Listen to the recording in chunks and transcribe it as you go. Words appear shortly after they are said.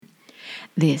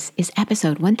This is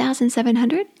episode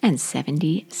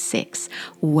 1776.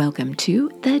 Welcome to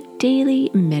the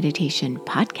Daily Meditation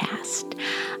Podcast.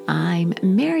 I'm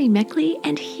Mary Meckley,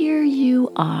 and here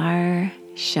you are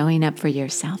showing up for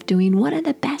yourself, doing one of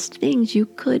the best things you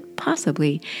could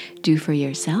possibly do for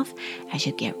yourself as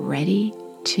you get ready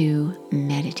to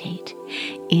meditate.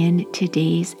 In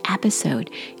today's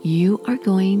episode, you are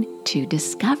going to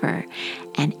discover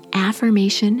an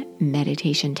affirmation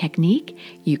meditation technique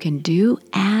you can do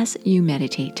as you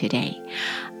meditate today.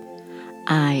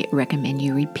 I recommend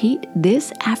you repeat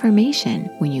this affirmation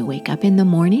when you wake up in the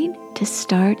morning to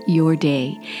start your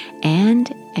day,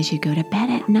 and as you go to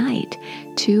bed at night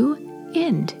to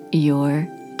end your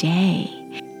day.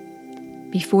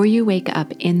 Before you wake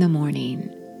up in the morning,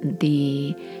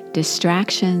 the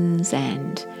distractions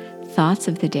and thoughts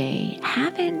of the day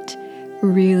haven't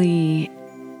really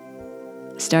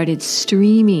started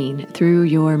streaming through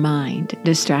your mind,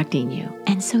 distracting you.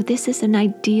 And so this is an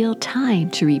ideal time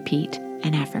to repeat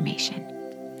an affirmation.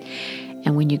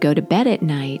 And when you go to bed at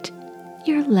night,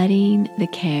 you're letting the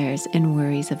cares and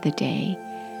worries of the day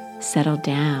settle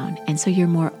down. And so you're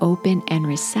more open and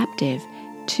receptive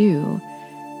to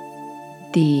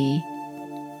the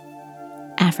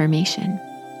affirmation.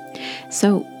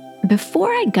 So before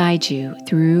I guide you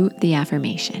through the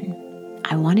affirmation,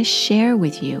 I want to share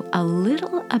with you a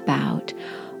little about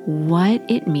what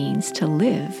it means to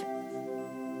live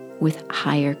with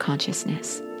higher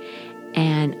consciousness.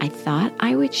 And I thought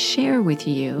I would share with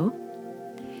you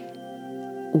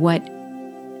what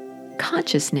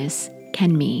consciousness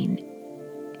can mean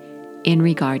in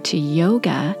regard to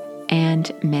yoga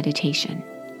and meditation.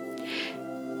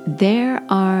 There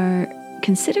are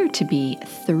considered to be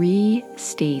 3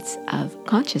 states of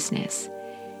consciousness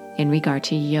in regard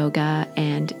to yoga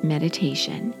and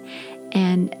meditation,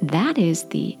 and that is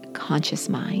the conscious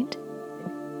mind.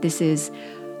 This is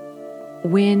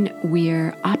when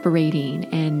we're operating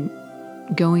and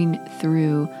going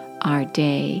through our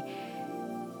day.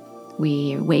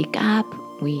 We wake up,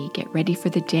 we get ready for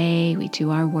the day, we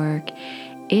do our work.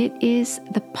 It is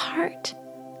the part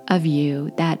of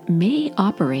you that may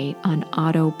operate on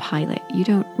autopilot. You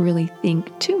don't really think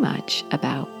too much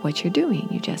about what you're doing.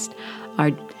 You just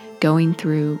are going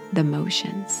through the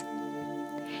motions.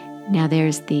 Now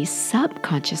there's the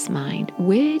subconscious mind,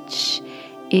 which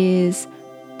is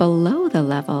below the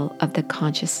level of the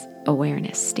conscious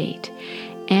awareness state.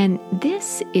 And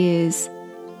this is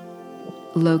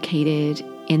located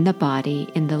in the body,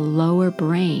 in the lower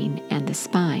brain and the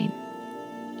spine.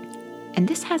 And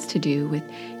this has to do with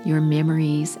your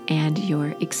memories and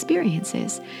your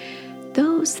experiences.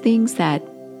 Those things that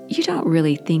you don't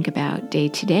really think about day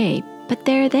to day, but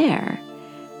they're there.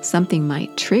 Something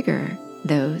might trigger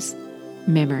those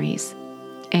memories,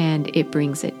 and it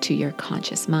brings it to your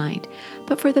conscious mind.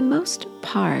 But for the most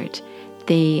part,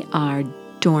 they are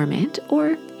dormant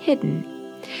or hidden.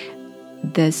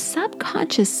 The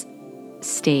subconscious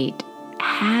state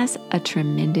has a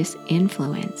tremendous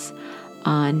influence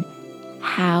on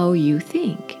how you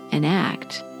think and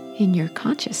act in your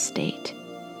conscious state.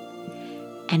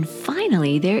 And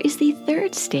finally, there is the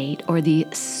 3rd state, or the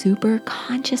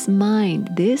superconscious mind,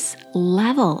 this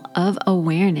level of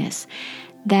awareness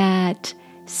that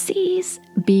sees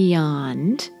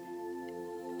beyond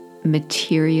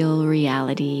material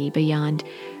reality, beyond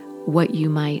what you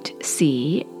might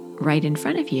see right in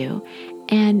front of you,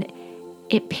 and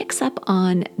it picks up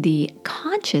on the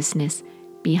consciousness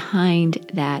behind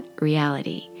that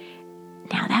reality.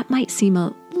 Now, that might seem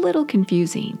a little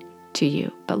confusing to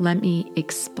you, but let me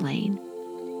explain.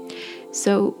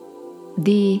 So,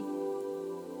 the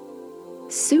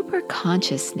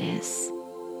superconsciousness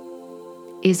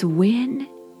is when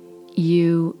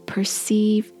you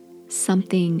perceive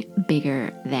something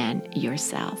bigger than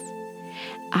yourself,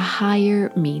 a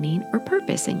higher meaning or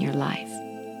purpose in your life.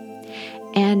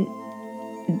 And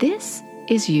this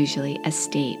is usually a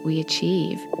state we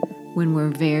achieve when we're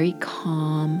very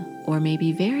calm or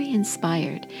maybe very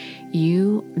inspired.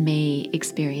 You may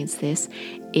experience this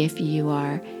if you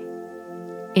are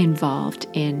involved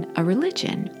in a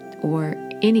religion or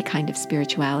any kind of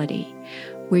spirituality,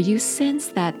 where you sense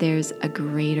that there's a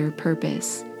greater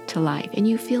purpose to life and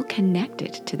you feel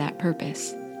connected to that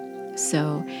purpose.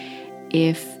 So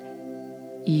if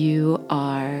you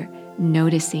are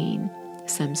noticing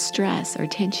some stress or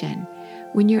tension,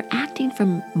 when you're acting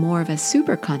from more of a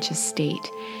superconscious state,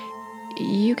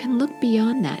 you can look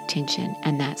beyond that tension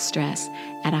and that stress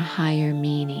at a higher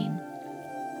meaning.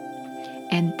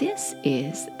 And this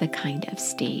is the kind of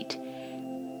state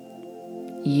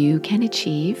you can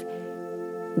achieve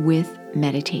with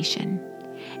meditation.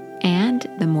 And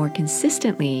the more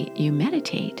consistently you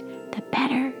meditate, the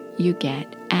better you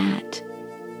get at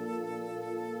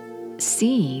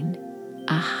seeing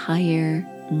a higher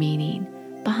meaning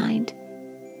behind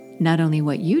not only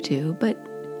what you do, but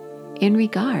in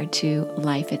regard to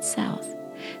life itself.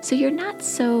 So you're not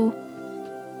so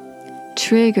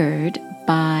triggered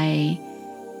by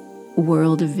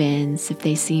world events if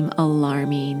they seem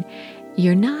alarming.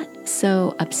 You're not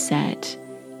so upset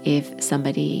if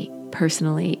somebody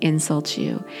personally insults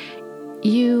you.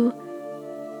 You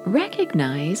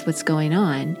recognize what's going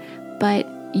on, but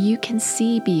you can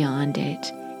see beyond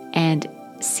it and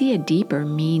see a deeper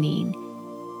meaning.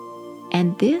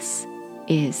 And this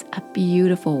is a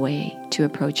beautiful way to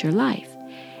approach your life.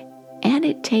 And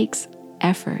it takes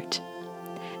effort.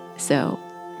 So,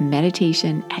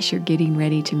 meditation, as you're getting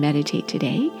ready to meditate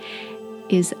today,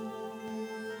 is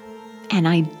an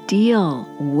ideal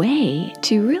way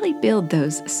to really build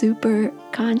those super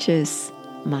conscious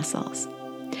muscles.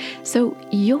 So,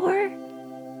 your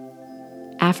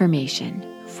affirmation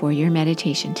for your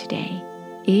meditation today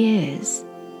is,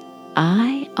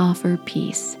 I offer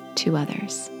peace to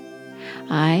others.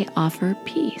 I offer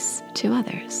peace to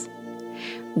others.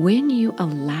 When you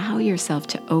allow yourself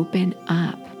to open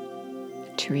up,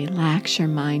 to relax your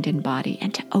mind and body,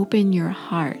 and to open your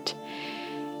heart,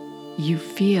 you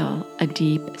feel a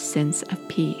deep sense of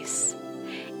peace.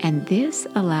 And this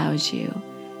allows you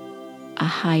a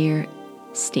higher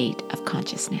state of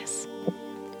consciousness.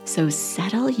 So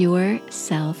settle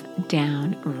yourself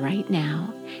down right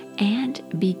now and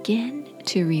begin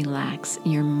to relax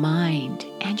your mind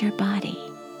and your body.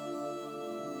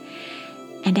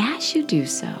 And as you do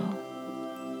so,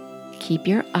 keep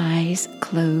your eyes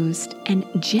closed and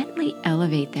gently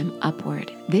elevate them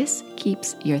upward. This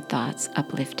keeps your thoughts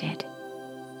uplifted.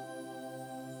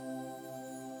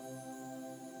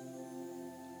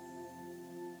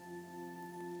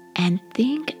 And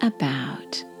think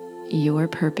about your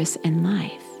purpose in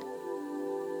life.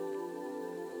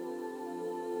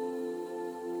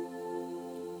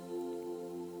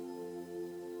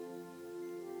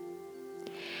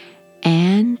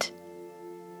 And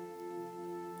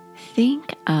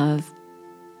think of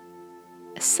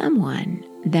someone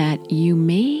that you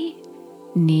may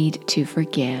need to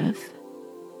forgive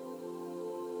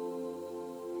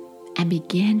and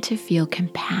begin to feel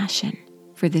compassion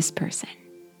for this person.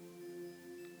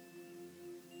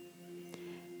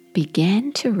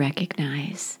 Begin to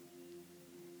recognize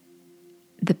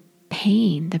the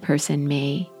pain the person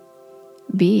may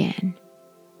be in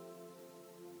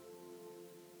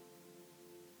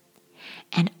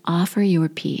and offer your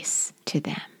peace to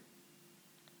them.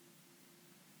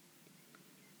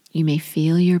 You may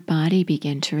feel your body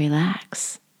begin to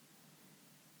relax.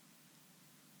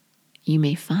 You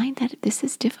may find that this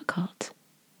is difficult,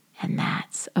 and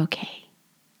that's okay.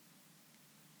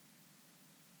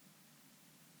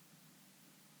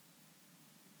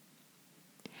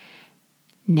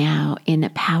 Now, in a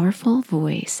powerful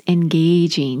voice,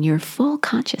 engaging your full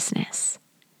consciousness,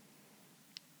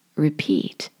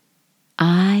 repeat,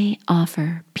 I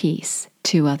offer peace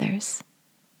to others.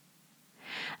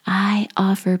 I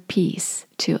offer peace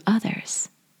to others.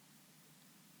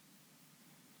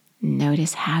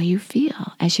 Notice how you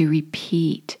feel as you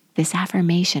repeat this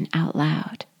affirmation out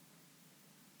loud.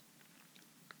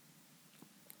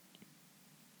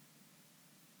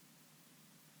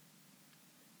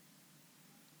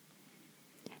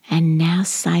 And now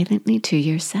silently to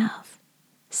yourself,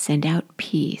 send out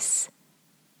peace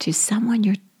to someone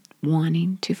you're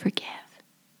wanting to forgive.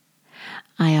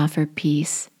 I offer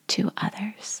peace to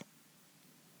others.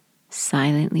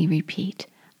 Silently repeat,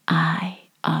 I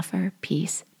offer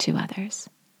peace to others.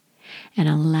 And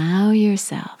allow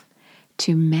yourself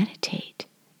to meditate,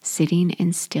 sitting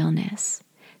in stillness,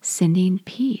 sending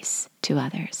peace to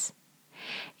others.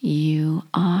 You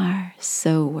are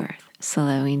so worth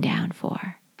slowing down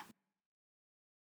for.